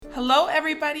Hello,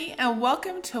 everybody, and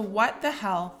welcome to What the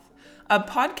Health, a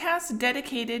podcast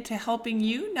dedicated to helping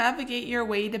you navigate your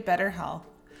way to better health.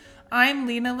 I'm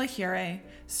Lena Lahire,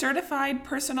 certified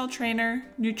personal trainer,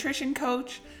 nutrition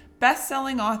coach,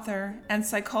 best-selling author, and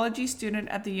psychology student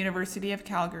at the University of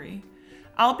Calgary.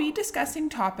 I'll be discussing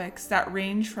topics that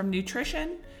range from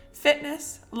nutrition,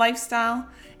 fitness, lifestyle,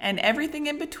 and everything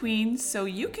in between so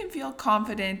you can feel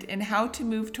confident in how to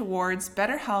move towards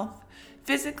better health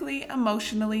physically,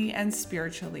 emotionally, and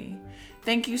spiritually.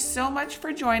 Thank you so much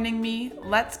for joining me.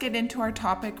 Let's get into our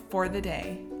topic for the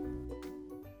day.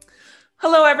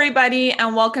 Hello, everybody,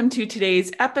 and welcome to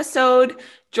today's episode.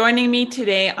 Joining me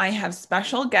today, I have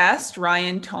special guest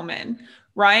Ryan Toman.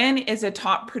 Ryan is a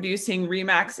top producing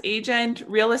REMAX agent,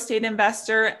 real estate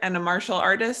investor, and a martial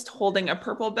artist holding a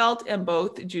purple belt in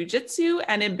both Jiu-Jitsu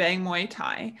and in Bang Muay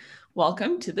Thai.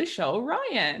 Welcome to the show,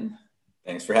 Ryan.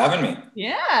 Thanks for having me.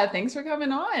 Yeah, thanks for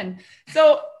coming on.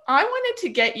 So I wanted to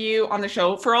get you on the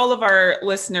show. For all of our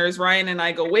listeners, Ryan and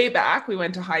I go way back. We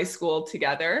went to high school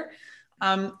together.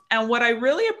 And what I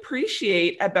really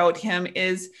appreciate about him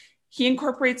is he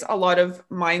incorporates a lot of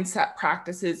mindset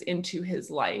practices into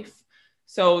his life.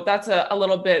 So that's a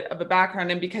little bit of a background.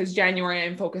 And because January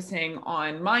I'm focusing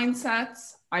on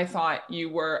mindsets, I thought you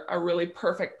were a really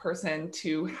perfect person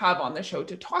to have on the show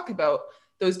to talk about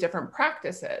those different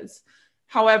practices.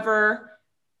 However,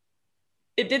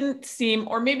 it didn't seem,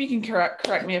 or maybe you can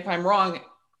correct me if I'm wrong,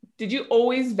 did you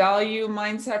always value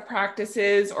mindset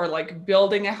practices or like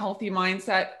building a healthy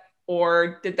mindset,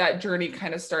 or did that journey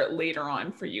kind of start later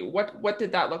on for you? What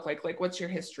did that look like? Like, what's your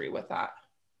history with that?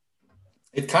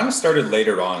 It kind of started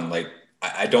later on. Like,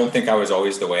 I don't think I was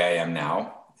always the way I am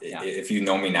now. Yeah. If you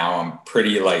know me now, I'm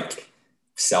pretty like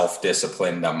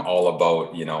self-disciplined. I'm all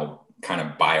about, kind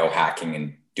of biohacking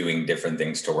and doing different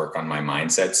things to work on my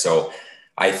mindset. So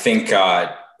I think,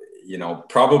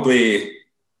 probably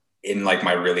in like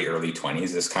my really early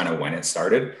 20s is kind of when it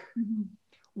started. Mm-hmm.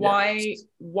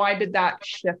 Why did that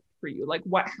shift for you? Like,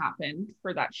 what happened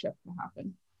for that shift to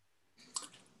happen?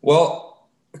 Well,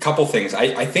 a couple things.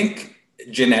 I think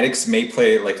genetics may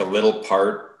play like a little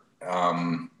part.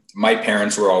 My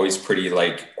parents were always pretty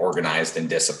like organized and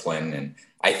disciplined. And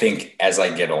I think as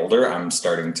I get older, I'm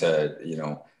starting to,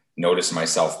 notice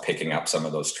myself picking up some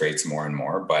of those traits more and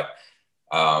more. But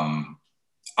I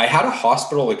had a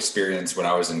hospital experience when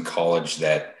I was in college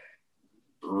that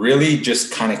really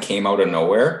just kind of came out of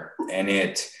nowhere. And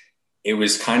it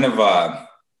was kind of,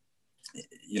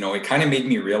 it kind of made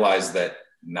me realize that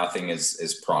nothing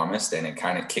is promised. And it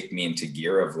kind of kicked me into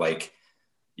gear of like,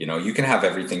 you can have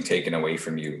everything taken away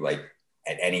from you, like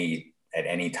at any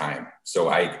time.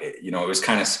 So it was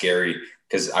kind of scary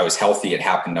because I was healthy. It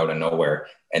happened out of nowhere.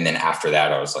 And then after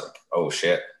that, I was like, oh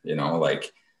shit,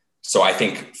 so I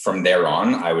think from there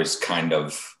on, I was kind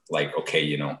of like,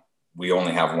 okay, we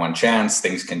only have one chance.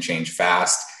 Things can change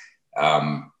fast.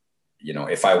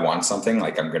 If I want something,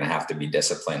 like I'm going to have to be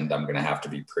disciplined. I'm going to have to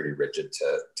be pretty rigid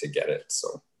to get it.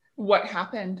 So what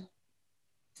happened?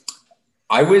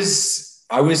 I was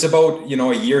about,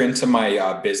 a year into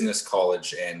my business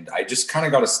college, and I just kind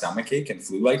of got a stomachache and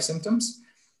flu-like symptoms.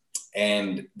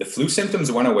 And the flu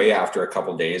symptoms went away after a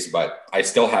couple of days, but I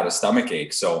still had a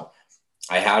stomachache. So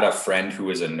I had a friend who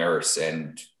was a nurse,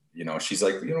 and, she's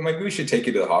like, maybe we should take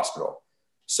you to the hospital.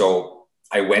 So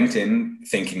I went in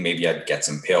thinking maybe I'd get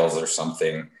some pills or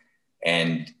something.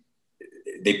 And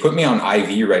they put me on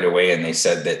IV right away. And they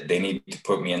said that they need to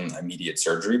put me in immediate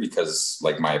surgery because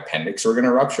like my appendix were going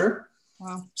to rupture.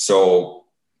 Wow. So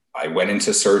I went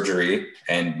into surgery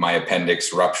and my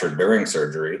appendix ruptured during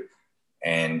surgery.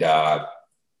 And, it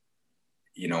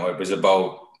was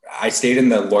I stayed in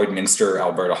the Lloydminster,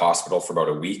 Alberta hospital for about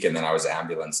a week. And then I was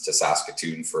ambulanced to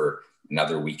Saskatoon for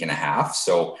another week and a half.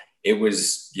 So it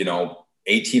was,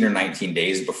 18 or 19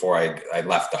 days before I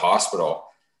left the hospital.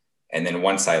 And then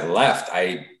once I left,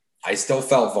 I still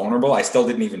felt vulnerable. I still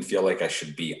didn't even feel like I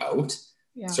should be out.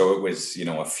 Yeah. So it was,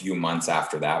 a few months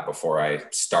after that before I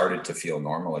started to feel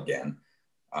normal again.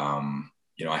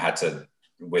 I had to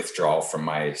withdraw from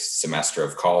my semester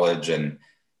of college, and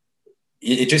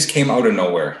it just came out of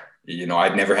nowhere.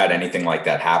 I'd never had anything like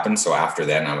that happen. So after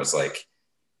then I was like,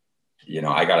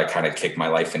 I got to kind of kick my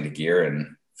life into gear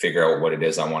and figure out what it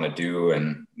is I want to do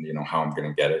and, how I'm going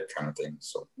to get it kind of thing.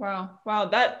 So, wow.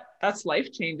 That's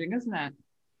life-changing, isn't it?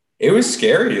 It was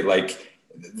scary. Like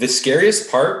the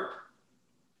scariest part,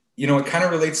 it kind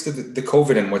of relates to the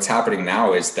COVID and what's happening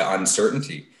now is the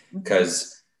uncertainty.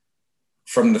 Because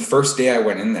from the first day I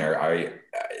went in there,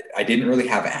 I didn't really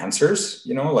have answers,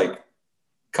 like a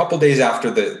couple days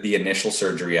after the initial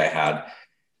surgery I had,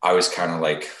 I was kind of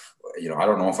like, I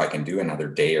don't know if I can do another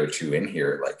day or two in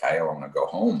here. Like, I want to go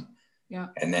home. Yeah.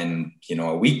 And then,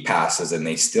 a week passes and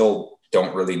they still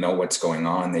don't really know what's going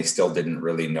on. They still didn't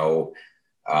really know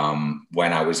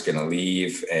when I was going to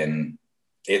leave. And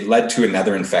it led to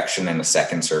another infection and a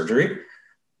second surgery.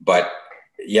 But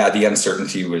yeah, the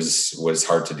uncertainty was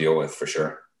hard to deal with for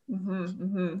sure. Mm-hmm,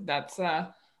 mm-hmm. That's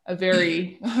a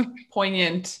very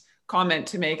poignant comment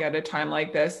to make at a time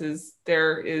like this. Is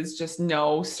there is just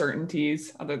no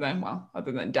certainties other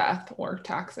than death or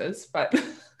taxes. But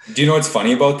do you know what's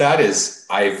funny about that is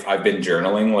I've been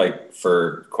journaling like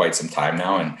for quite some time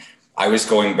now, and I was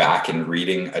going back and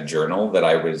reading a journal that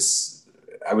I was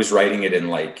writing it in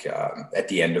like at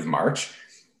the end of March,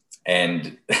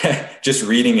 and just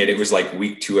reading it was like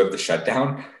week 2 of the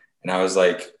shutdown, and I was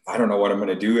like, I don't know what I'm going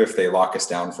to do if they lock us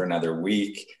down for another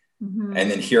week. Mm-hmm. And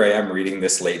then here I am reading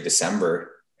this late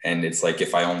December, and it's like,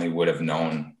 if I only would have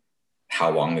known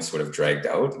how long this would have dragged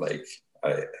out, like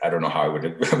I don't know how I would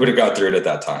have got through it at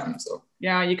that time. So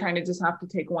yeah, you kind of just have to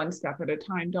take one step at a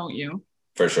time, don't you?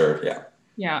 For sure. Yeah.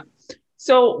 Yeah.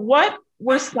 So what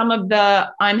were some of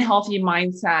the unhealthy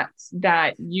mindsets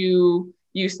that you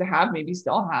used to have, maybe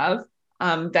still have,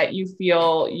 that you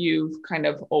feel you've kind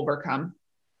of overcome?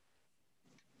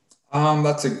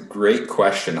 That's a great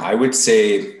question. I would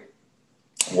say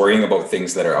worrying about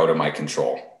things that are out of my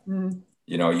control. Mm.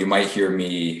 You might hear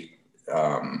me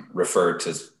refer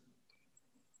to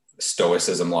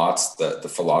Stoicism lots, the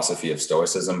philosophy of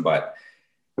Stoicism, but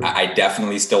I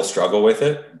definitely still struggle with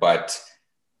it. But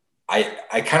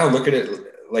I kind of look at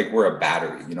it like we're a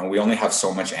battery. We only have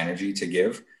so much energy to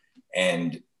give.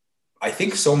 And I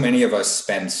think so many of us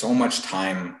spend so much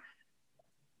time,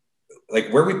 like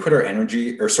where we put our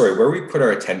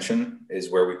attention is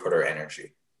where we put our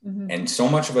energy. Mm-hmm. And so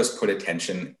much of us put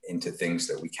attention into things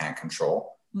that we can't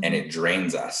control, mm-hmm. and it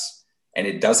drains us and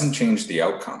it doesn't change the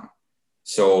outcome.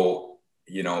 So,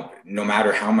 no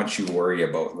matter how much you worry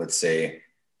about, let's say,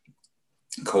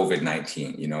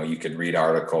 COVID-19, you could read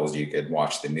articles, you could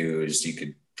watch the news, you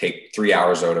could take 3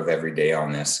 hours out of every day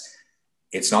on this.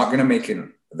 It's not going to make a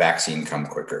vaccine come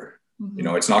quicker.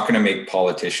 Mm-hmm. It's not going to make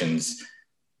politicians,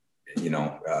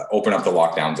 open up the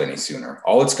lockdowns any sooner.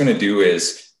 All it's going to do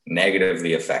is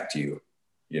negatively affect you.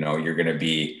 You're going to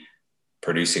be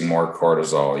producing more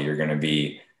cortisol. You're going to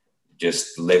be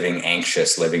just living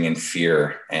anxious, living in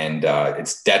fear, and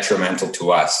it's detrimental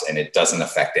to us, and it doesn't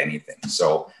affect anything.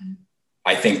 So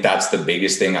I think that's the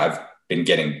biggest thing I've been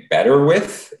getting better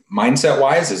with mindset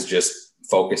wise, is just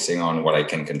focusing on what I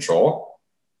can control.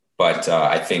 But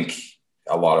I think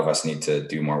a lot of us need to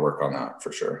do more work on that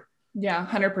for sure. Yeah,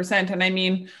 100%. And I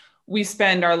mean, we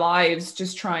spend our lives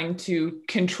just trying to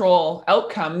control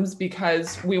outcomes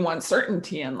because we want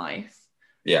certainty in life.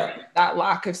 Yeah. That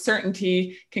lack of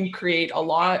certainty can create a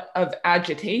lot of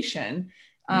agitation.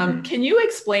 Can you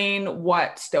explain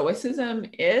what Stoicism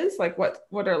is? Like what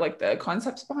are like the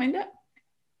concepts behind it?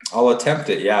 I'll attempt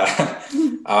it. Yeah.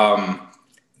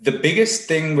 The biggest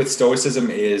thing with Stoicism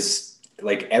is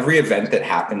like every event that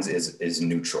happens is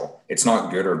neutral. It's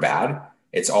not good or bad.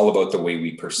 It's all about the way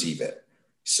we perceive it.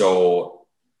 So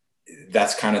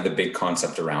that's kind of the big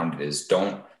concept around it, is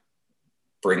don't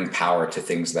bring power to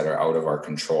things that are out of our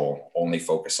control. Only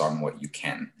focus on what you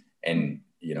can, and,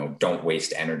 don't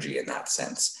waste energy in that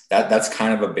sense. That's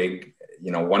kind of a big,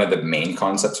 one of the main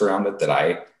concepts around it that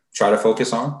I try to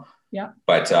focus on. Yeah.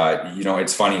 But,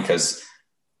 it's funny because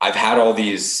I've had all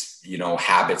these,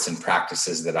 habits and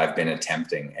practices that I've been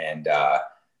attempting. And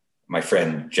my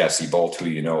friend, Jesse Bolt, who,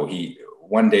 he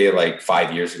one day, like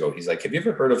 5 years ago, he's like, have you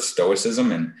ever heard of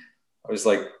Stoicism? And I was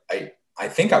like, I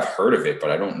think I've heard of it,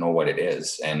 but I don't know what it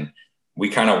is. And we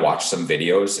kind of watched some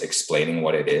videos explaining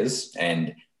what it is.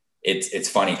 And it's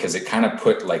funny because it kind of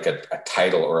put like a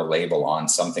title or a label on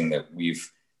something that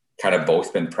we've kind of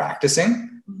both been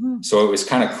practicing. Mm-hmm. So it was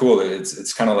kind of cool.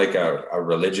 It's kind of like a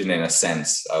religion in a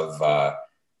sense of,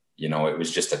 it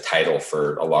was just a title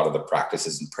for a lot of the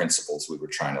practices and principles we were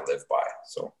trying to live by.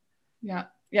 So, yeah,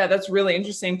 that's really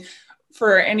interesting.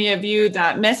 For any of you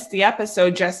that missed the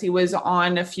episode, Jesse was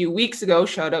on a few weeks ago.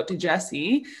 Shout out to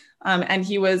Jesse. And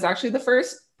he was actually the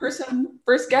first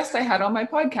guest I had on my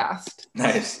podcast.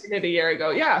 Nice. I did a year ago.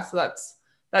 Yeah. So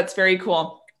that's very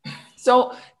cool.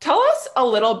 So tell us a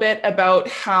little bit about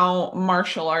how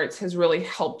martial arts has really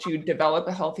helped you develop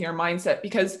a healthier mindset,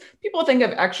 because people think of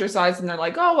exercise and they're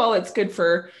like, oh, well, it's good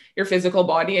for your physical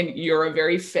body and you're a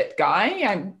very fit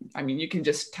guy. I mean, you can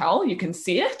just tell, you can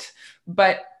see it,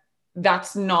 but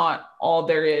that's not all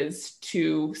there is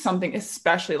to something,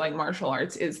 especially like martial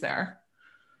arts, is there?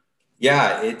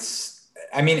 Yeah,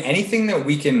 anything that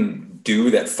we can do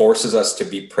that forces us to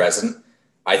be present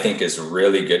I think is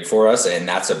really good for us. And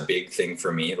that's a big thing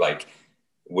for me. Like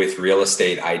with real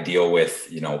estate, I deal with,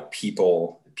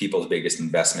 people's biggest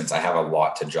investments. I have a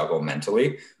lot to juggle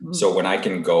mentally. Mm. So when I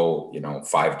can go,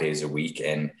 5 days a week,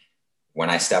 and when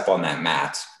I step on that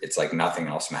mat, it's like nothing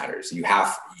else matters.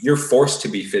 You're forced to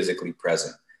be physically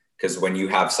present, because when you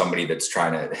have somebody that's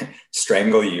trying to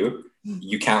strangle you,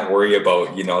 you can't worry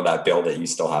about, that bill that you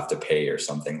still have to pay or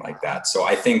something like that. So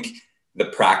I think the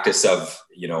practice of,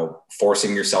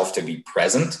 forcing yourself to be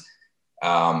present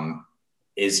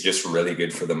is just really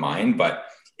good for the mind, but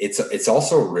it's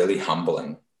also really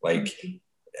humbling. Like,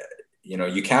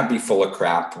 you can't be full of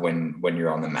crap when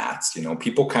you're on the mats.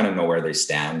 People kind of know where they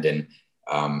stand, and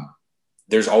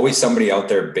there's always somebody out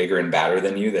there bigger and badder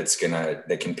than you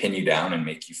that can pin you down and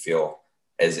make you feel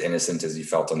as innocent as you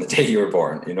felt on the day you were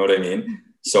born. You know what I mean?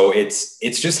 So it's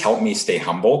just helped me stay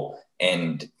humble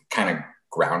and kind of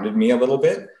grounded me a little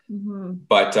bit. Mm-hmm.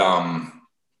 But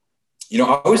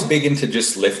I was big into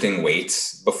just lifting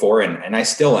weights before, and I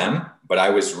still am, but I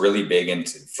was really big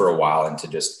for a while into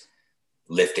just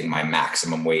lifting my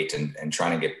maximum weight and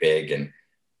trying to get big. And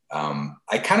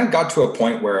I kind of got to a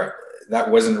point where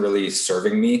that wasn't really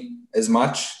serving me as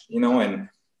much, and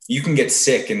you can get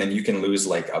sick and then you can lose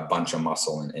like a bunch of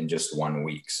muscle in just 1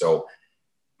 week. So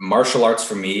martial arts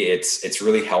for me, it's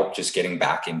really helped just getting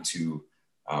back into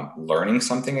learning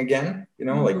something again,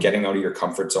 like getting out of your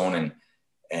comfort zone,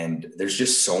 and there's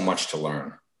just so much to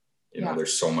learn,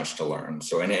 there's so much to learn.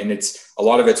 So, and it's, a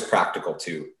lot of it's practical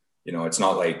too. It's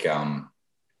not like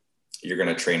you're going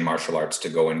to train martial arts to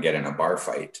go and get in a bar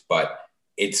fight, but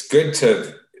it's good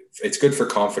for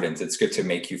confidence. It's good to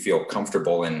make you feel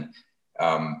comfortable and,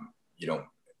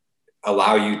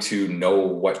 allow you to know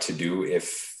what to do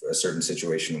if a certain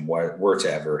situation were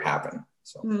to ever happen.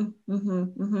 So,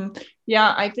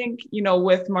 yeah, I think,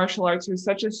 with martial arts, there's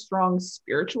such a strong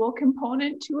spiritual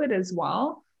component to it as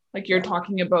well. Like you're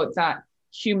talking about that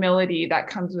humility that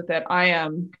comes with it. I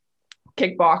am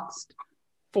kickboxed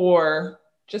for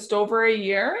just over a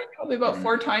year, probably about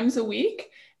 4 times a week.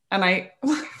 And I,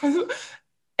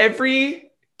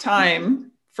 every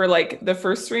time for like the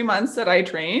first 3 months that I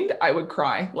trained, I would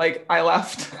cry. Like I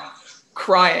left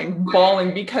crying,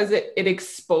 bawling, because it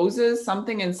exposes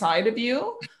something inside of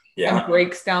you and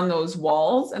breaks down those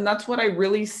walls. And that's what I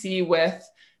really see with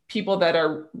people that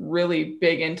are really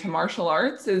big into martial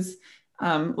arts is,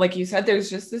 like you said, there's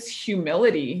just this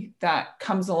humility that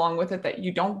comes along with it that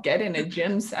you don't get in a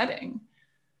gym setting.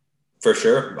 For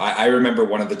sure. I remember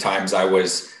one of the times I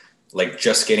was like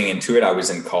just getting into it. I was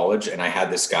in college and I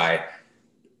had this guy,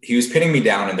 he was pinning me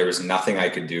down and there was nothing I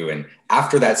could do. And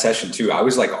after that session too, I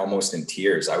was like almost in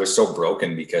tears. I was so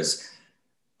broken because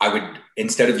I would,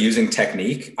 instead of using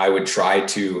technique, I would try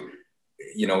to,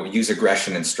 use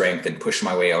aggression and strength and push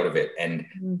my way out of it. And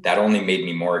that only made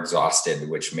me more exhausted,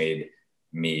 which made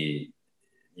me,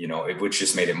 which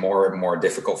just made it more and more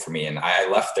difficult for me. And I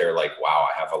left there like, wow,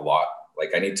 I have a lot,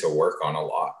 like I need to work on a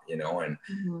lot, and,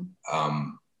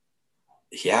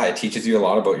 it teaches you a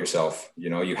lot about yourself.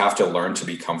 You have to learn to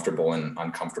be comfortable in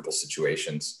uncomfortable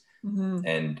situations.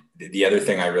 And the other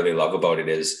thing I really love about it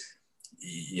is,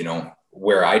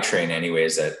 where I train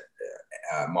anyways at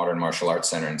Modern Martial Arts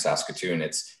Center in Saskatoon,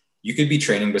 you could be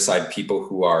training beside people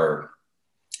who are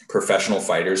professional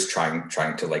fighters trying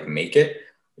to like make it.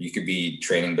 You could be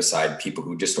training beside people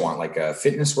who just want like a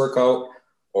fitness workout,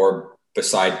 or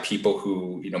beside people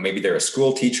who, maybe they're a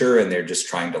school teacher and they're just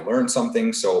trying to learn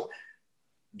something. So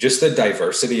just the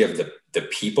diversity of the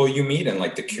people you meet and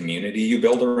like the community you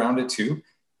build around it too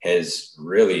has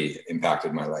really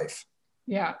impacted my life.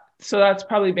 Yeah. So that's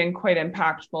probably been quite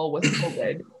impactful with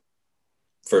COVID.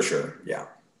 For sure.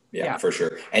 Yeah, for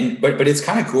sure. And, but it's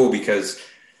kind of cool because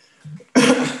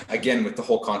again, with the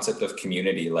whole concept of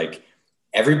community, like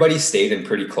everybody stayed in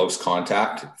pretty close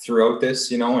contact throughout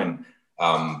this, and,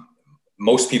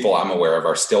 most people I'm aware of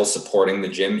are still supporting the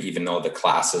gym, even though the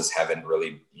classes haven't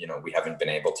really, we haven't been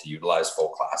able to utilize full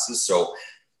classes. So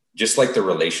just like the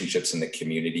relationships in the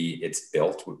community it's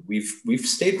built, we've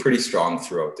stayed pretty strong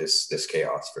throughout this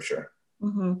chaos for sure.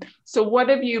 So what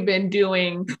have you been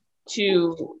doing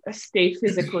to stay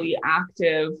physically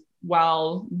active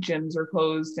while gyms are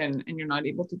closed and you're not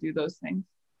able to do those things?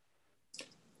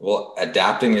 Well,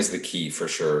 adapting is the key for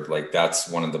sure. Like that's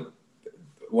one of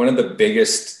the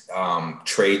biggest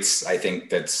traits I think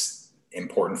that's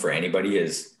important for anybody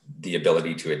is the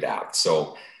ability to adapt.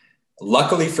 So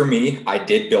luckily for me, I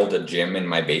did build a gym in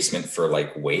my basement for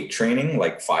like weight training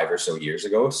like 5 or so years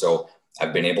ago. So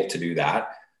I've been able to do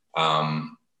that.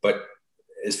 But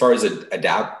as far as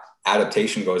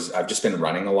adaptation goes, I've just been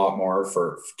running a lot more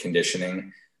for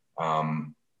conditioning.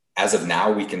 as of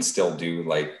now, we can still do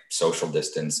like social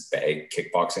distance bag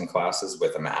kickboxing classes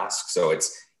with a mask. So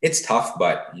it's tough,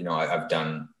 but you know, I've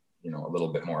done, you know, a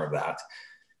little bit more of that.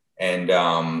 And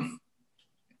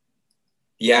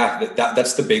yeah,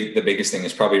 that's the biggest thing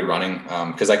is probably running.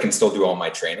 Cause I can still do all my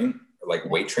training, like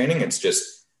weight training. It's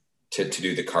just to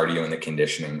do the cardio and the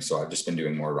conditioning. So I've just been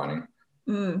doing more running.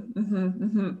 Mm-hmm,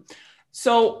 mm-hmm.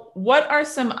 So what are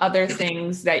some other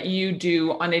things that you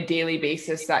do on a daily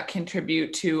basis that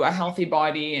contribute to a healthy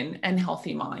body and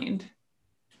healthy mind?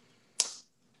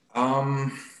 I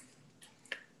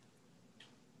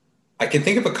can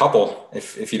think of a couple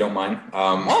if you don't mind.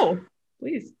 Oh,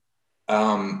 please.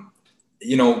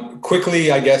 You know,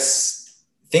 quickly, I guess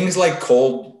things like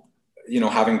cold, you know,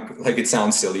 having, like, it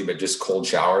sounds silly, but just cold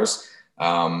showers.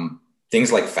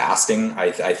 Things like fasting.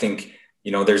 I think,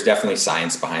 you know, there's definitely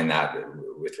science behind that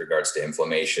with regards to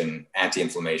inflammation,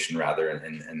 anti-inflammation rather,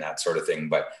 and that sort of thing.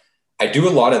 But I do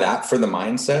a lot of that for the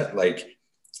mindset, like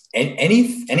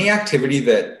any activity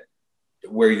that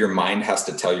where your mind has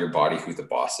to tell your body who the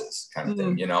boss is, kind of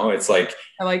thing. You know, it's like,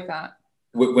 I like that.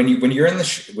 When you're in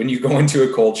when you go into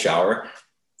a cold shower,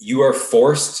 you are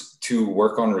forced to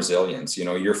work on resilience. You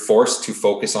know, you're forced to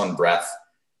focus on breath,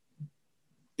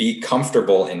 be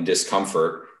comfortable in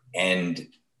discomfort, and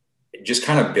just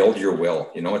kind of build your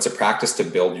will. You know, it's a practice to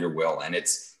build your will. And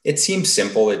it seems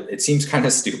simple. It seems kind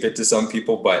of stupid to some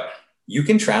people, but you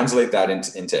can translate that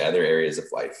into other areas of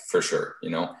life for sure,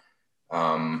 you know?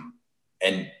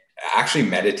 And actually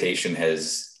meditation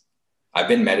I've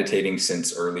been meditating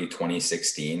since early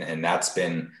 2016, and that's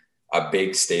been a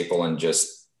big staple in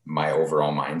just my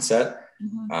overall mindset.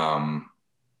 Mm-hmm.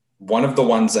 One of the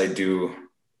ones I do,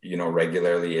 you know,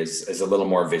 regularly is a little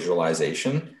more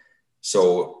visualization.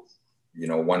 So, you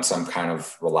know, once I'm kind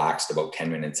of relaxed about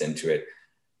 10 minutes into it,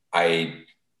 I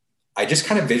just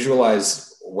kind of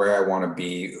visualize where I want to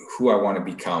be, who I want to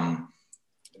become,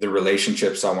 the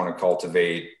relationships I want to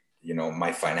cultivate, you know,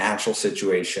 my financial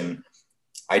situation.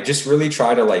 I just really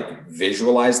try to like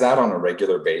visualize that on a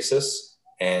regular basis,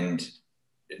 and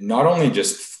not only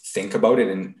just think about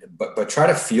it but try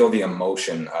to feel the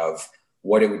emotion of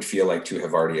what it would feel like to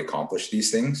have already accomplished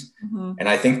these things. Mm-hmm. And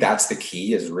I think that's the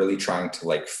key, is really trying to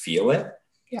like feel it.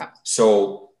 Yeah.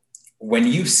 So when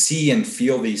you see and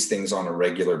feel these things on a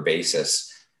regular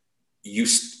basis,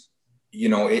 you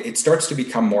know, it starts to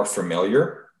become more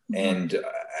familiar. Mm-hmm. And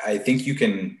I think you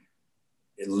can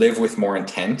live with more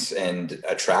intent and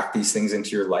attract these things into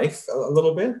your life a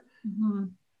little bit. Mm-hmm.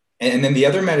 And then the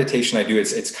other meditation I do,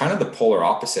 it's kind of the polar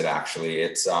opposite, actually.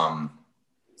 It's,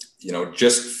 you know,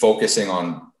 just focusing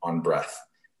on breath.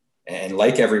 And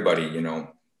like everybody, you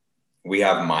know, we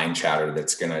have mind chatter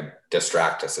that's going to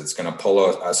distract us. It's going to pull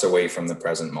us away from the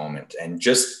present moment. And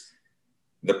just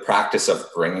the practice of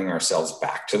bringing ourselves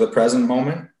back to the present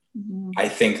moment, mm-hmm. I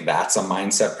think that's a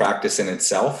mindset practice in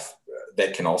itself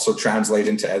that can also translate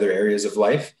into other areas of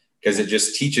life, because it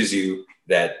just teaches you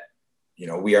that, you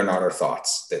know, we are not our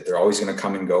thoughts, that they're always going to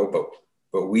come and go,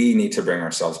 but we need to bring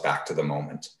ourselves back to the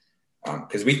moment.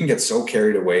 Because we can get so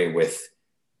carried away with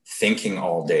thinking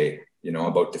all day, you know,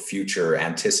 about the future,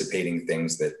 anticipating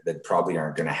things that probably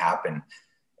aren't going to happen.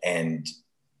 And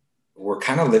we're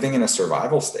kind of living in a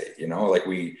survival state, you know, like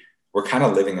we're kind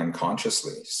of living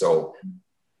unconsciously. So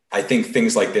I think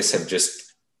things like this have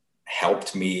just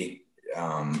helped me,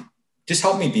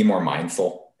 be more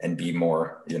mindful and be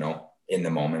more, you know, in the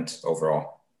moment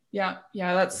overall. Yeah.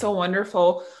 That's so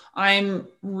wonderful. I'm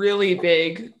really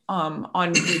big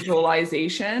on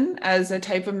visualization as a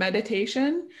type of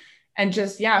meditation, and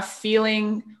just,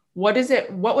 feeling what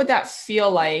would that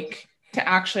feel like to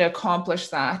actually accomplish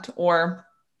that? Or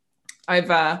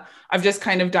I've just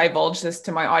kind of divulged this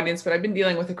to my audience, but I've been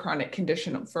dealing with a chronic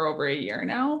condition for over a year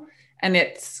now, and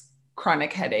it's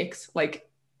chronic headaches, like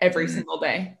every single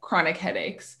day, chronic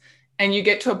headaches. And you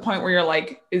get to a point where you're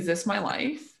like, is this my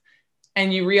life?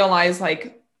 And you realize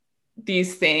like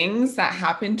these things that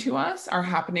happen to us are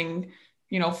happening,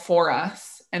 you know, for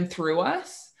us and through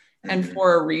us and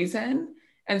for a reason.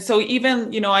 And so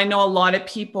even, you know, I know a lot of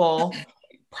people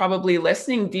probably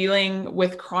listening, dealing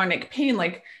with chronic pain.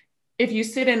 Like if you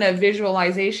sit in a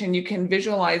visualization, you can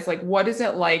visualize like, what is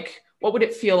it like? What would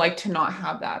it feel like to not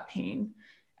have that pain?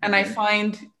 And I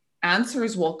find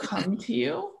answers will come to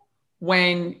you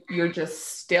when you're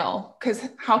just still, because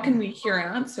how can we hear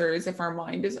answers if our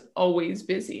mind is always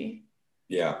busy?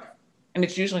 Yeah. And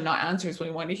it's usually not answers we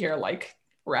want to hear, like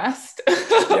rest.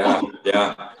 Yeah.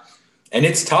 And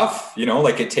it's tough, you know,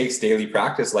 like it takes daily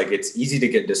practice. Like it's easy to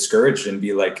get discouraged and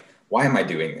be like, why am I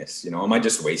doing this? You know, am I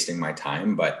just wasting my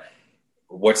time? But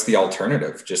what's the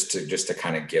alternative? Just to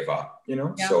kind of give up, you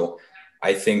know? Yeah. So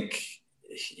I think,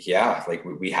 yeah, like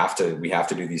we have to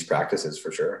do these practices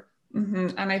for sure. Mm-hmm.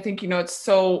 And I think, it's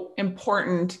so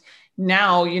important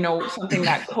now, something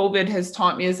that COVID has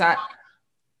taught me is that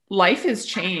life has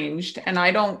changed, and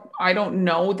I don't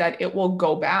know that it will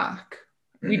go back.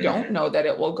 We don't know that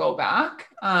it will go back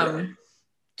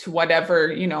to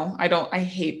whatever, I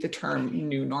hate the term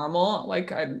new normal.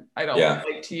 Like I don't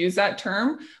like to use that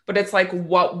term, but it's like,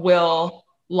 what will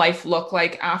life look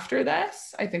like after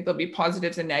this? I think there'll be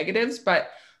positives and negatives, but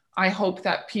I hope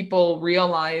that people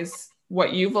realize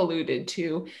what you've alluded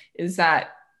to is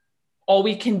that all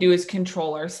we can do is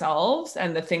control ourselves,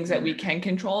 and the things that we can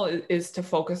control is to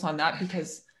focus on that,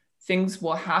 because things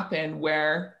will happen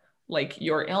where, like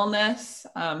your illness,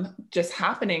 just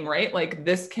happening, right? Like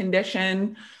this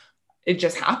condition, it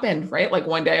just happened, right? Like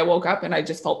one day I woke up and I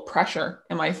just felt pressure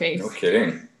in my face. No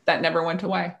kidding. That never went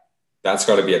away. That's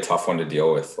got to be a tough one to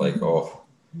deal with. Like,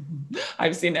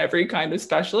 I've seen every kind of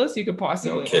specialist you could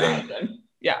possibly imagine.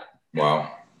 Yeah.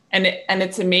 Wow. And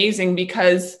it's amazing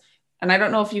because, and I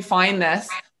don't know if you find this,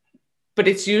 but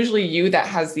it's usually you that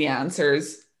has the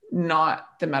answers,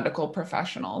 not the medical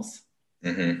professionals.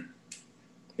 Mm-hmm.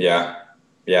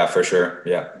 Yeah, for sure.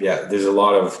 Yeah. There's a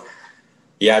lot of,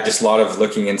 just a lot of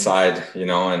looking inside,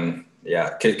 and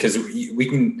because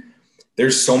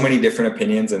there's so many different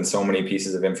opinions and so many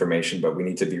pieces of information, but we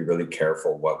need to be really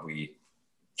careful what we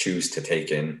choose to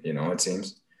take in, it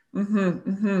seems. Mm-hmm,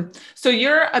 mm-hmm. So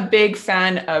you're a big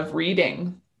fan of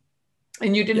reading,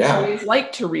 and you didn't always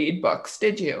like to read books,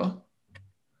 did you?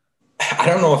 I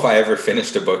don't know if I ever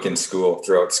finished a book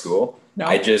throughout school. No.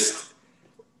 I just,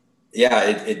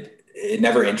 it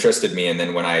never interested me. And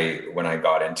then when I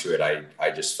got into it,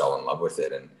 I just fell in love with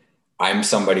it. And I'm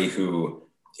somebody who,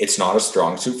 it's not a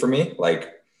strong suit for me.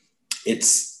 Like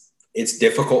it's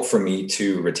difficult for me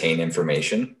to retain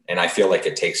information. And I feel like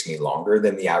it takes me longer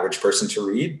than the average person to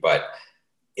read, but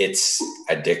it's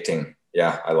addicting.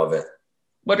 Yeah, I love it.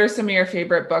 What are some of your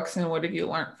favorite books, and what have you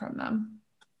learned from them?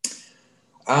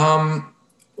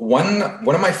 One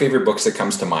of my favorite books that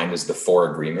comes to mind is The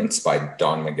Four Agreements by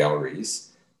Don Miguel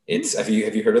Ruiz. Have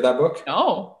you heard of that book?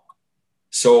 No.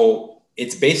 So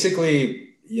it's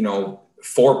basically,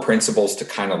 four principles to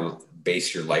kind of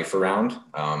base your life around.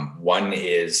 One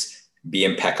is be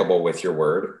impeccable with your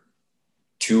word.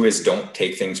 2 is don't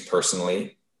take things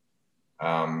personally.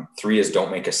 3 is don't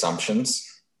make assumptions.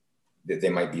 They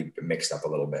might be mixed up a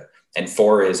little bit. And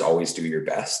 4 is always do your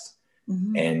best.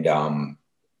 Mm-hmm. And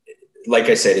like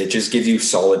I said, it just gives you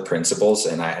solid principles.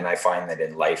 And I find that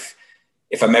in life,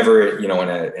 if I'm ever,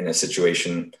 in a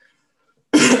situation,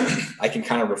 I can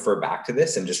kind of refer back to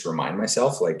this and just remind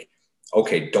myself, like,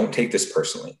 okay, don't take this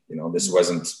personally.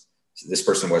 This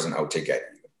person wasn't out to get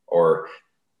you, or,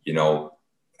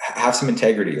 have some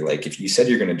integrity. Like if you said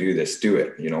you're going to do this, do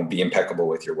it, be impeccable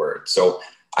with your word. So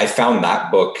I found that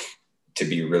book to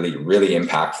be really, really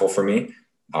impactful for me.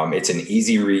 It's an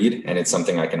easy read, and it's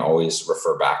something I can always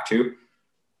refer back to.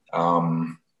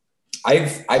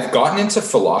 I've gotten into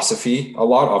philosophy a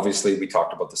lot. Obviously we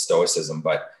talked about the Stoicism,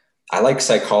 but I like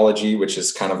psychology, which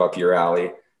is kind of up your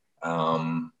alley.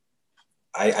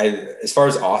 As far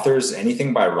as authors,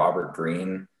 anything by Robert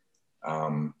Greene,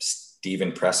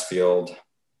 Stephen Pressfield,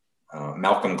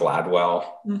 Malcolm Gladwell.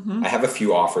 Mm-hmm. I have a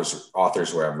few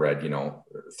authors where I've read,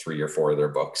 3 or 4 of their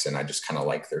books, and I just kind of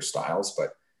like their styles.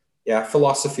 But yeah,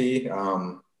 philosophy,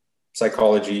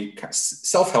 psychology,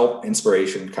 self-help,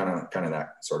 inspiration, kind of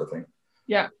that sort of thing.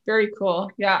 Yeah, very cool.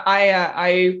 Yeah,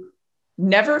 I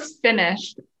never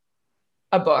finished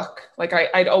a book. Like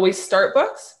I'd always start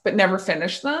books, but never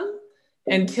finish them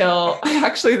until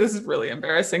actually, this is really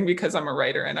embarrassing because I'm a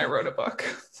writer and I wrote a book.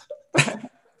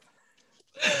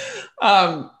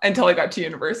 Until I got to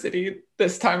university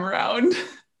this time around,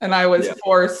 and I was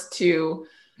forced to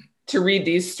read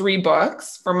these 3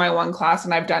 books for my one class,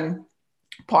 and I've done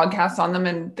podcasts on them,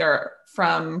 and they're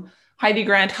from Heidi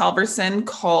Grant Halverson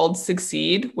called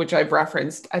Succeed, which I've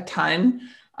referenced a ton,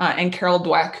 and Carol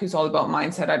Dweck, who's all about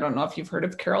mindset. I don't know if you've heard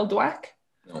of Carol Dweck.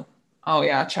 No. Oh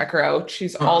yeah, check her out.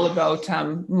 She's all about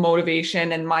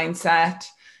motivation and mindset.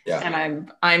 Yeah.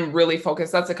 And I'm really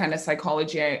focused. That's the kind of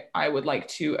psychology I would like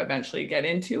to eventually get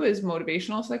into, is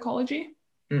motivational psychology.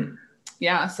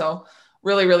 Yeah. So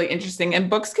really, really interesting. And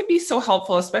books can be so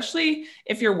helpful, especially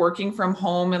if you're working from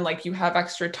home and like you have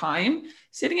extra time.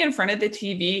 Sitting in front of the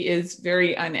TV is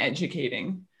very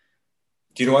uneducating.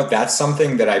 Do you know what? That's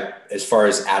something that as far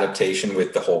as adaptation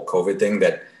with the whole COVID thing,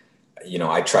 that,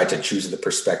 I tried to choose the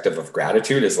perspective of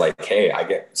gratitude, is like, hey, I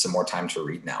get some more time to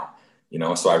read now,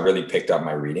 so I really picked up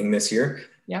my reading this year.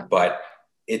 Yeah. But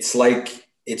it's like,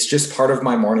 it's just part of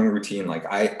my morning routine. Like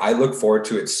I look forward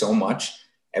to it so much.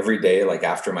 every day, like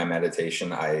after my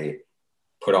meditation, I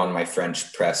put on my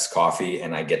French press coffee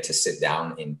and I get to sit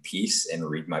down in peace and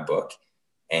read my book.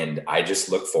 And I just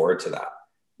look forward to that,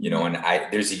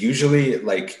 and there's usually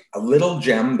like a little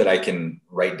gem that I can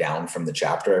write down from the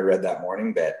chapter I read that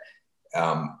morning that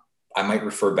I might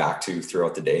refer back to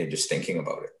throughout the day, just thinking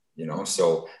about it,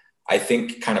 So I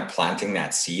think kind of planting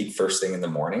that seed first thing in the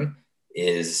morning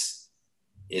is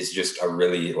just a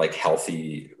really like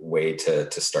healthy way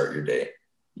to start your day.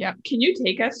 Yeah. Can you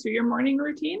take us through your morning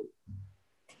routine?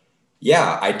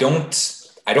 Yeah, I don't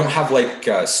have like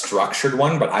a structured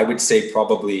one, but I would say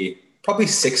probably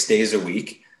 6 days a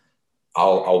week.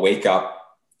 I'll wake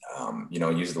up,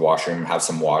 use the washroom, have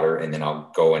some water, and then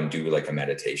I'll go and do like a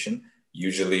meditation.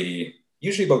 Usually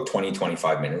about 20,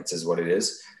 25 minutes is what it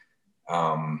is.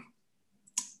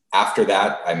 After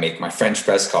that, I make my French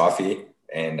press coffee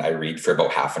and I read for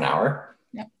about half an hour.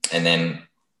 Yep. And then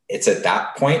it's at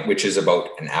that point, which is about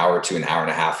an hour to an hour and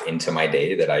a half into my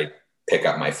day, that I pick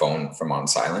up my phone from on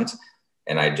silent.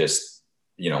 And I just,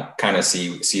 kind of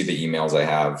see the emails I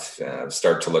have,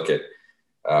 start to look at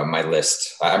my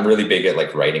list. I'm really big at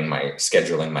like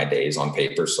scheduling my days on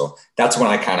paper. So that's when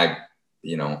I kind of,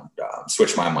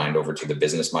 switch my mind over to the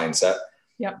business mindset.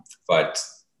 Yeah. But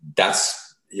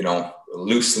that's,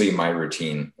 loosely my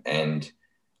routine. And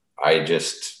I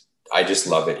just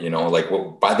love it,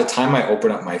 by the time I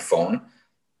open up my phone,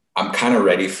 I'm kind of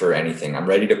ready for anything. I'm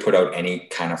ready to put out any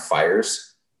kind of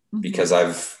fires because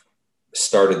I've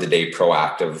started the day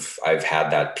proactive. I've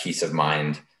had that peace of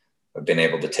mind. I've been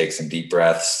able to take some deep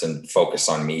breaths and focus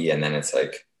on me. And then it's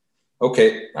like,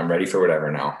 okay, I'm ready for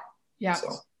whatever now. Yeah.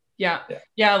 So, yeah.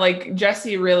 Like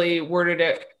Jesse really worded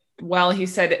it well. He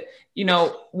said,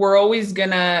 we're always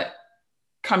going to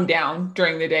come down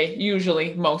during the day,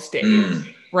 usually most days,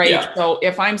 right? Yeah. So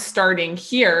if I'm starting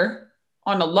here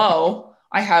on a low,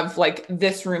 I have like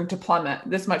this room to plummet,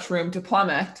 this much room to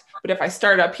plummet. But if I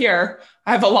start up here,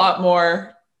 I have a lot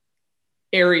more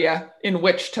area in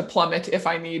which to plummet if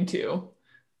I need to.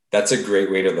 That's a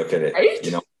great way to look at it.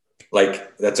 Right?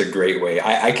 That's a great way.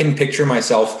 I can picture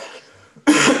myself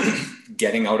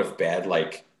getting out of bed,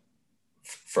 like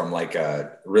from like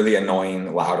a really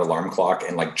annoying loud alarm clock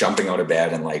and like jumping out of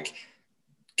bed and like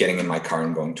getting in my car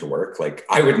and going to work. Like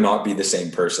I would not be the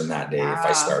same person that day if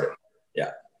I started.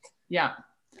 Yeah. Yeah.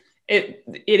 It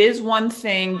is one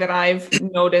thing that I've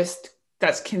noticed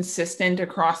that's consistent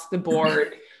across the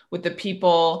board with the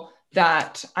people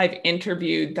that I've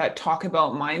interviewed that talk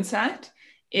about mindset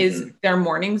is their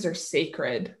mornings are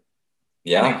sacred.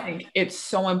 Yeah. And I think it's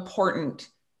so important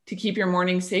to keep your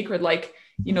morning sacred. Like,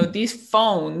 these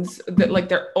phones that like,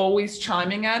 they're always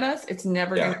chiming at us. It's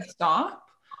never going to stop.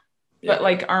 Yeah. But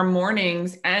like our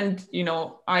mornings and,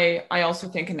 I also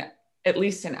think at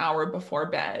least an hour before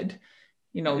bed,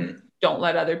 don't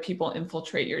let other people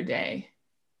infiltrate your day.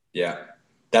 Yeah.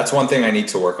 That's one thing I need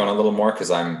to work on a little more,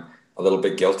 because I'm a little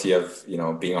bit guilty of,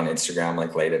 being on Instagram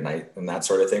like late at night and that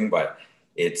sort of thing. But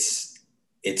it's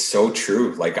so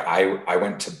true. Like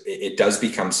it does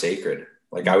become sacred.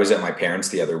 Like I was at my parents'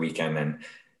 the other weekend, and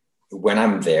when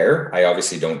I'm there, I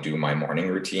obviously don't do my morning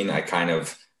routine. I kind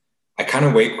of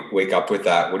wake up with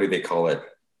that. What do they call it?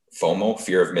 FOMO,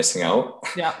 fear of missing out.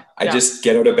 Yeah. I just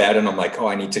get out of bed and I'm like, oh,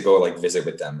 I need to go like visit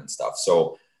with them and stuff.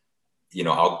 So,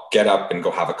 I'll get up and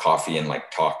go have a coffee and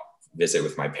like visit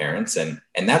with my parents, and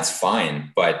that's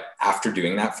fine. But after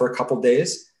doing that for a couple of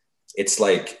days, it's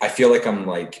like, I feel like I'm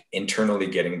like internally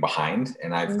getting behind,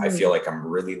 and I feel like I'm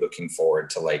really looking forward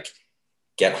to like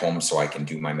get home so I can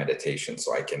do my meditation,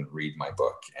 so I can read my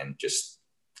book and just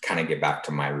kind of get back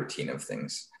to my routine of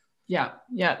things. Yeah.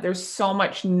 Yeah. There's so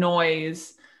much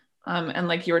noise. And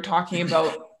like you were talking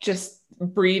about, just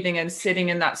breathing and sitting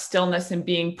in that stillness and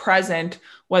being present,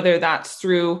 whether that's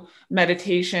through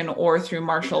meditation or through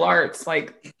martial arts,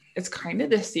 like it's kind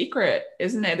of the secret,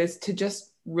 isn't it? Is to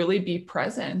just really be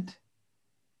present.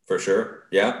 For sure.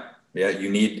 Yeah. Yeah.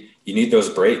 You need those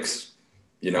breaks,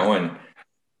 and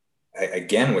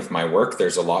again, with my work,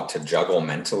 there's a lot to juggle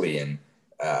mentally. And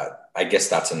I guess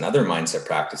that's another mindset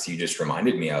practice you just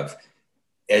reminded me of.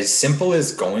 As simple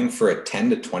as going for a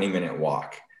 10 to 20 minute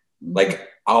walk. Like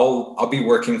I'll be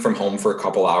working from home for a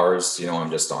couple hours,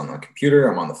 I'm just on the computer,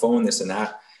 I'm on the phone, this and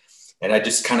that. And I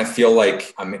just kind of feel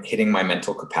like I'm hitting my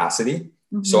mental capacity.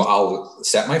 So I'll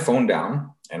set my phone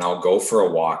down and I'll go for a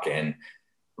walk and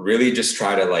really just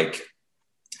try to like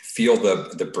feel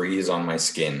the breeze on my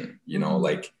skin,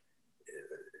 like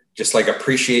just like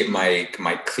appreciate my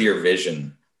clear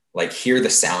vision, like hear the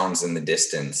sounds in the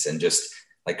distance and just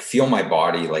like feel my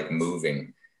body like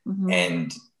moving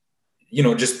and,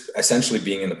 just essentially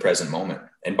being in the present moment.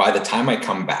 And by the time I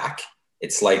come back,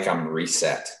 it's like I'm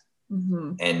reset.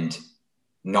 Mm-hmm. And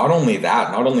not only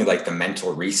that, not only like the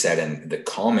mental reset and the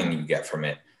calming you get from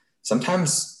it,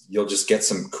 sometimes you'll just get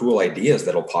some cool ideas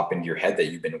that'll pop into your head that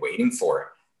you've been waiting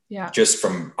for. Yeah. Just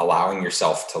from allowing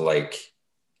yourself to like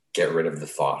get rid of the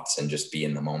thoughts and just be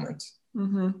in the moment.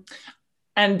 Mm-hmm.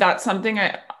 And that's something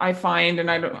I find,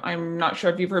 and I'm not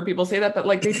sure if you've heard people say that, but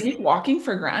like they take walking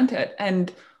for granted,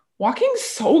 and walking's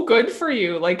so good for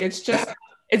you. Like it's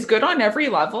good on every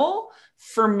level.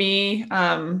 For me,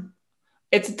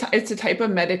 it's a type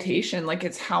of meditation. Like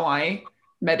it's how I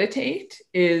meditate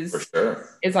For sure.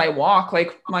 is I walk.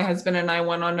 Like my husband and I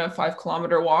went on a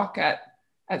 5-kilometer walk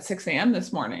at 6 a.m.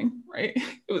 this morning, right?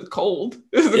 It was cold.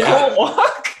 It was a cold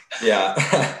walk.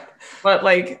 Yeah. But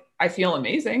like, I feel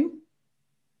amazing.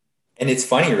 And it's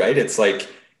funny, right? It's like,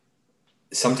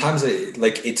 sometimes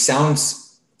it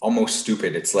sounds almost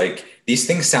stupid. It's like, these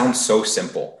things sound so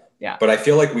simple. Yeah. But I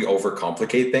feel like we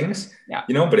overcomplicate things, yeah.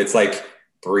 But it's like,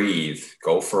 breathe,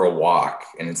 go for a walk.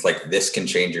 And it's like, this can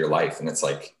change your life. And it's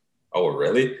like, oh,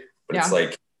 really? But it's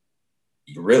like,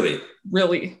 really?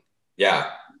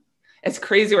 Yeah. It's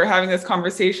crazy. We're having this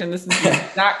conversation. This is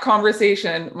that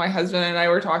conversation my husband and I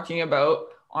were talking about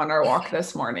on our walk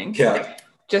this morning. Yeah. Like,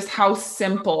 just how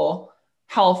simple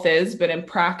health is, but in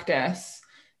practice,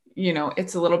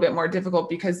 it's a little bit more difficult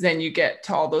because then you get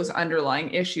to all those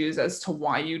underlying issues as to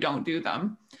why you don't do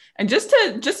them. And just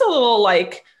a little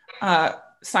like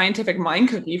scientific mind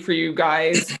cookie for you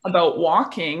guys about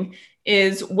walking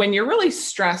is when you're really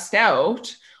stressed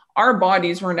out, our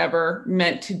bodies were never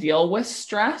meant to deal with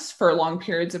stress for long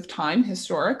periods of time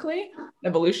historically,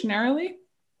 evolutionarily.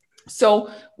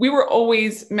 So we were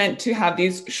always meant to have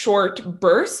these short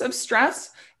bursts of stress.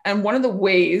 And one of the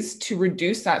ways to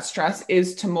reduce that stress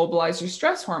is to mobilize your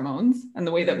stress hormones. And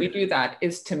the way that we do that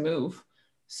is to move.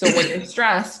 So when you're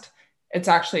stressed, it's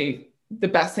actually the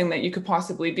best thing that you could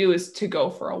possibly do is to go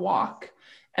for a walk.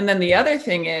 And then the other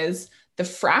thing is the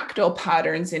fractal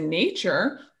patterns in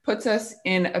nature puts us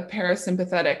in a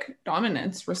parasympathetic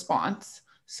dominance response.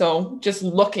 So just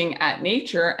looking at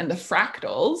nature and the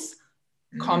fractals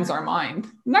calms our mind.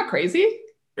 Isn't that crazy?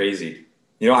 Crazy.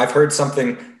 I've heard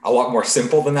something a lot more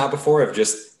simple than that before, of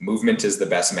just movement is the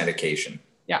best medication.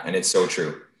 Yeah. And it's so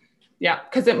true. Yeah.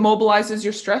 Because it mobilizes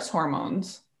your stress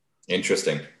hormones.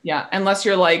 Interesting. Yeah. Unless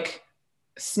you're like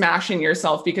smashing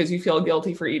yourself because you feel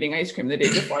guilty for eating ice cream the day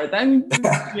before, then,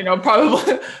 probably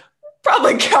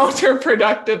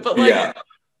counterproductive, but like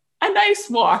a nice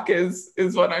walk is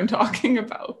what I'm talking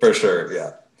about. For sure.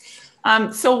 Yeah.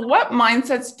 So what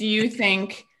mindsets do you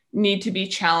think need to be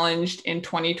challenged in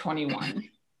 2021?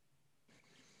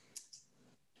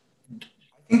 I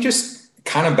think just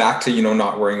kind of back to,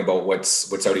 not worrying about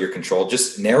what's out of your control,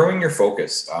 just narrowing your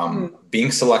focus,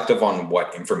 being selective on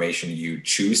what information you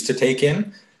choose to take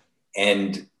in,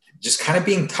 and just kind of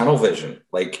being tunnel vision,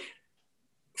 like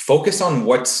focus on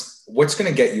what's going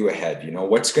to get you ahead,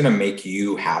 what's going to make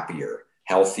you happier,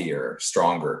 healthier,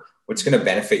 stronger, what's going to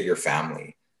benefit your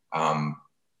family.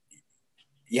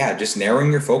 Just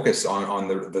narrowing your focus on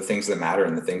the things that matter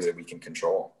and the things that we can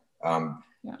control.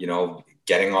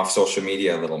 Getting off social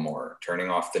media a little more, turning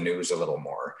off the news a little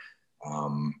more.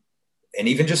 And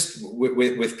even just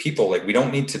with people, like we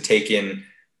don't need to take in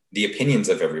the opinions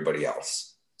of everybody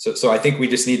else. So I think we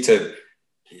just need to,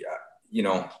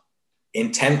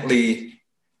 intently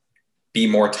be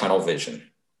more tunnel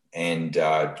vision and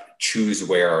choose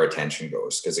where our attention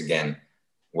goes. Because again,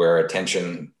 where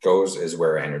attention goes is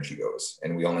where energy goes.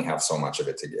 And we only have so much of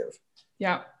it to give.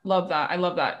 Yeah, love that. I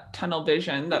love that tunnel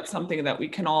vision. That's something that we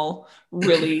can all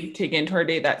really take into our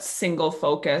day, that single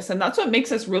focus. And that's what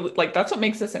makes us that's what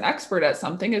makes us an expert at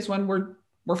something, is when we're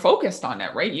focused on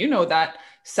it, right? That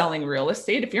selling real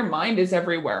estate, if your mind is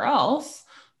everywhere else,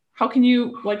 how can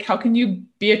you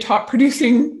be a top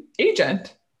producing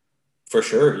agent? For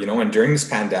sure. And during this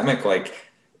pandemic,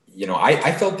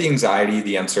 I felt the anxiety,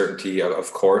 the uncertainty,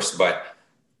 of course, but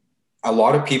a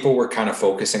lot of people were kind of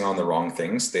focusing on the wrong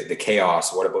things, the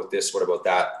chaos. What about this? What about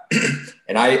that?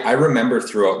 And I remember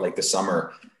throughout the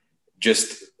summer,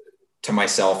 just to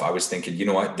myself, I was thinking, you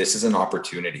know what, this is an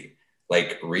opportunity.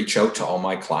 Reach out to all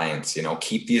my clients,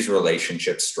 keep these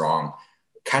relationships strong,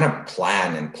 kind of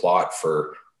plan and plot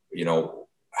for,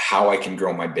 how I can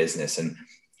grow my business. And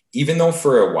even though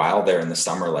for a while there in the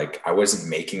summer, I wasn't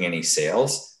making any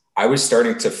sales, I was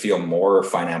starting to feel more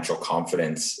financial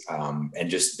confidence and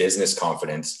just business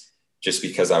confidence, just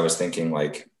because I was thinking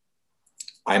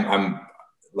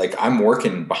I'm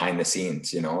working behind the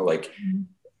scenes,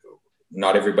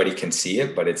 not everybody can see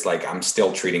it, but it's I'm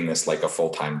still treating this like a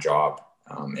full-time job,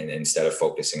 and instead of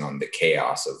focusing on the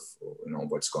chaos of,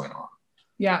 what's going on.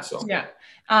 Yeah. So. Yeah.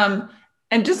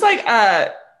 And just like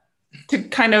to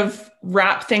kind of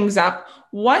wrap things up,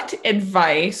 what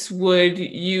advice would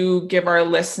you give our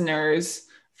listeners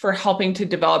for helping to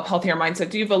develop healthier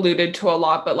mindsets? You've alluded to a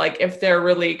lot, but like if they're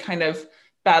really kind of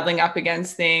battling up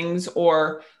against things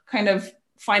or kind of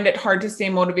find it hard to stay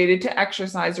motivated to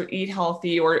exercise or eat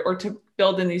healthy or to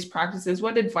build in these practices,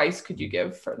 what advice could you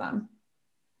give for them?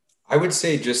 I would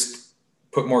say just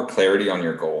put more clarity on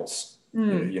your goals.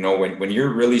 You know, when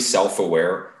you're really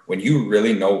self-aware, when you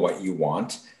really know what you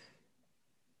want,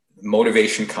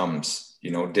 motivation comes,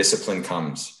 you know, discipline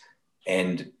comes.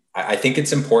 And I think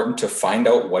it's important to find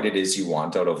out what it is you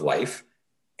want out of life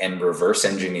and reverse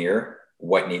engineer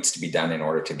what needs to be done in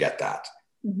order to get that.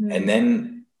 And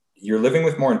then you're living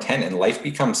with more intent and life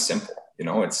becomes simple. You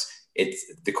know, it's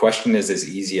the question is as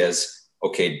easy as,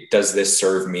 okay, does this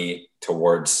serve me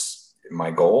towards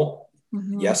my goal?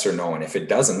 Yes or no. And if it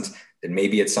doesn't, then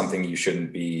maybe it's something you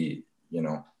shouldn't be, you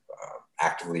know,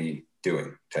 actively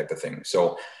doing type of thing.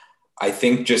 So I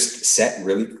think just set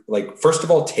really, like, first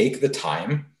of all, take the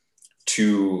time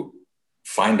to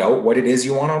find out what it is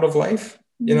you want out of life.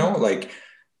 You know, like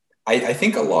I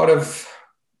think a lot of,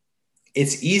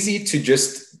 it's easy to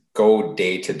just go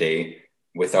day to day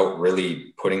without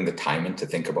really putting the time in to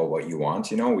think about what you want.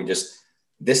 You know, we just,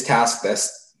 this task,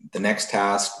 that's the next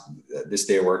task, this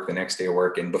day of work, the next day of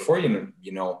work. And before you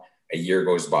know, a year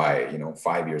goes by, you know,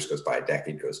 5 years goes by, a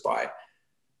decade goes by.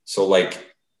 So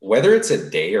like, whether it's a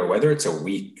day or whether it's a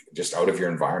week, just out of your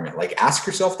environment, like ask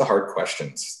yourself the hard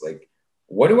questions. Like,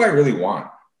 what do I really want?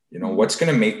 You know, what's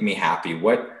going to make me happy?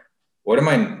 What am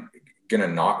I going to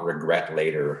not regret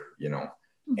later? You know,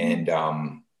 and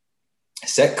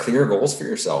set clear goals for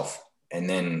yourself. And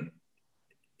then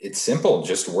it's simple,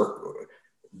 just work.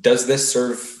 Does this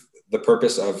serve the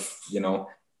purpose of, you know,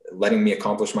 letting me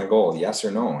accomplish my goal? Yes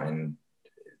or no? And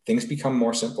things become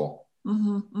more simple.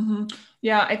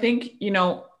 Yeah, I think, you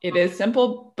know, it is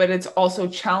simple, but it's also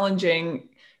challenging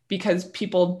because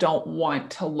people don't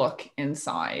want to look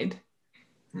inside,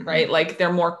 right? Like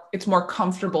it's more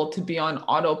comfortable to be on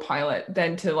autopilot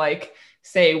than to like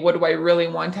say, what do I really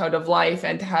want out of life?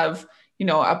 And to have, you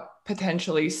know, a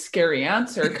potentially scary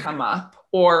answer come up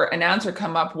or an answer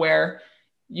come up where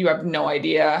you have no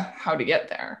idea how to get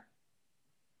there.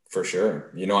 For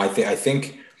sure. You know, I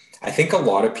think a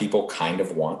lot of people kind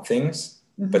of want things,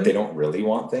 but they don't really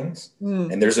want things.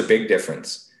 And there's a big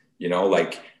difference, you know,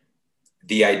 like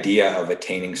the idea of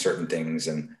attaining certain things.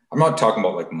 And I'm not talking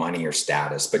about like money or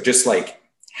status, but just like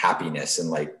happiness and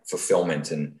like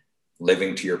fulfillment and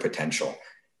living to your potential.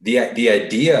 The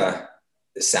idea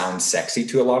sounds sexy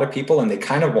to a lot of people and they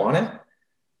kind of want it.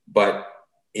 But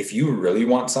if you really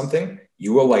want something,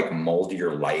 you will like mold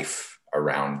your life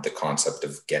around the concept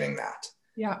of getting that.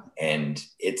 Yeah. And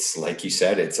it's like you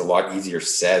said, it's a lot easier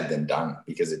said than done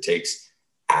because it takes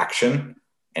action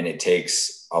and it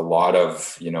takes a lot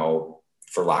of, you know,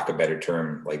 for lack of a better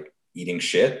term, like eating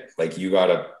shit. Like you got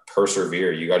to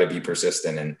persevere, you got to be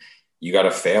persistent and you got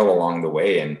to fail along the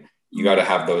way. And you got to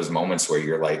have those moments where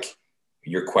you're like,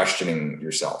 you're questioning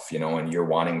yourself, you know, and you're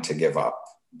wanting to give up,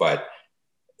 but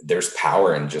there's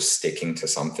power in just sticking to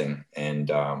something.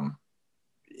 And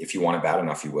if you want it bad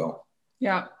enough, you will.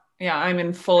 Yeah. Yeah, I'm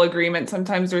in full agreement.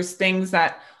 Sometimes there's things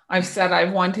that I've said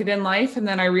I've wanted in life, and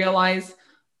then I realize,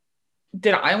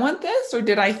 did I want this? Or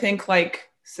did I think like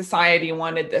society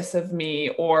wanted this of me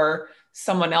or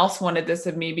someone else wanted this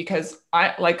of me? Because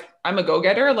I'm a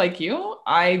go-getter like you.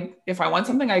 If I want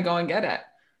something, I go and get it.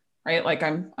 Right. Like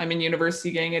I'm in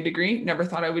university getting a degree. Never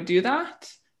thought I would do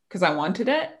that because I wanted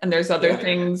it. And there's other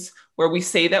things where we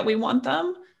say that we want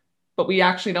them, but we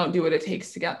actually don't do what it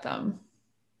takes to get them.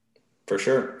 For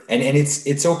sure. And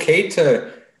it's okay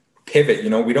to pivot, you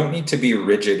know, we don't need to be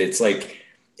rigid. It's like,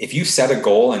 if you set a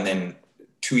goal and then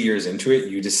 2 years into it,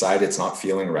 you decide it's not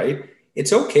feeling right,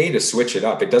 it's okay to switch it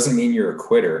up. It doesn't mean you're a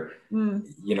quitter.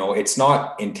 You know, it's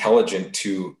not intelligent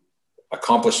to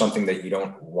accomplish something that you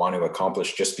don't want to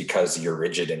accomplish just because you're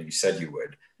rigid and you said you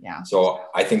would. Yeah. So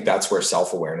I think that's where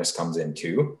self-awareness comes in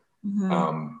too.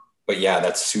 But yeah,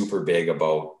 that's super big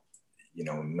about, you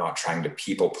know, not trying to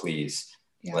people please.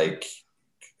 Yeah. Like,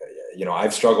 you know,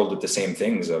 I've struggled with the same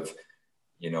things of,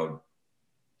 you know,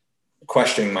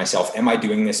 questioning myself. Am I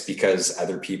doing this because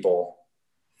other people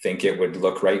think it would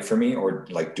look right for me? Or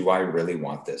like, do I really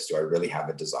want this? Do I really have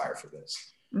a desire for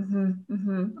this?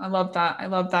 I love that. I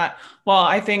love that. Well,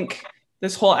 I think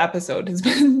this whole episode has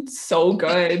been so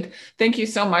good. Thank you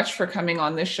so much for coming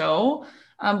on the show.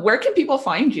 Where can people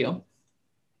find you?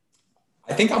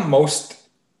 I think I'm most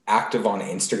active on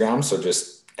Instagram. So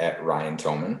just at Ryan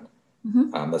Toman.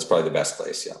 That's probably the best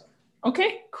place. Yeah.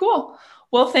 Okay, cool.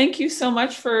 Well, thank you so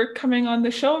much for coming on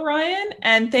the show, Ryan.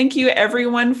 And thank you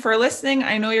everyone for listening.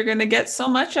 I know you're going to get so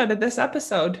much out of this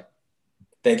episode.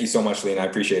 Thank you so much, Lena. I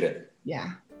appreciate it.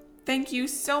 Yeah. Thank you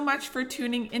so much for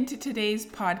tuning into today's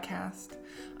podcast.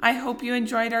 I hope you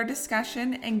enjoyed our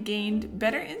discussion and gained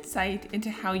better insight into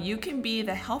how you can be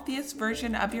the healthiest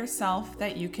version of yourself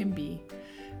that you can be.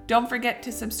 Don't forget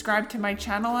to subscribe to my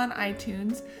channel on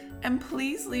iTunes, and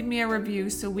please leave me a review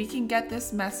so we can get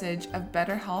this message of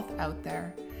better health out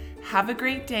there. Have a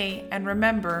great day, and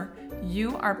remember,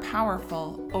 you are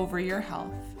powerful over your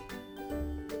health.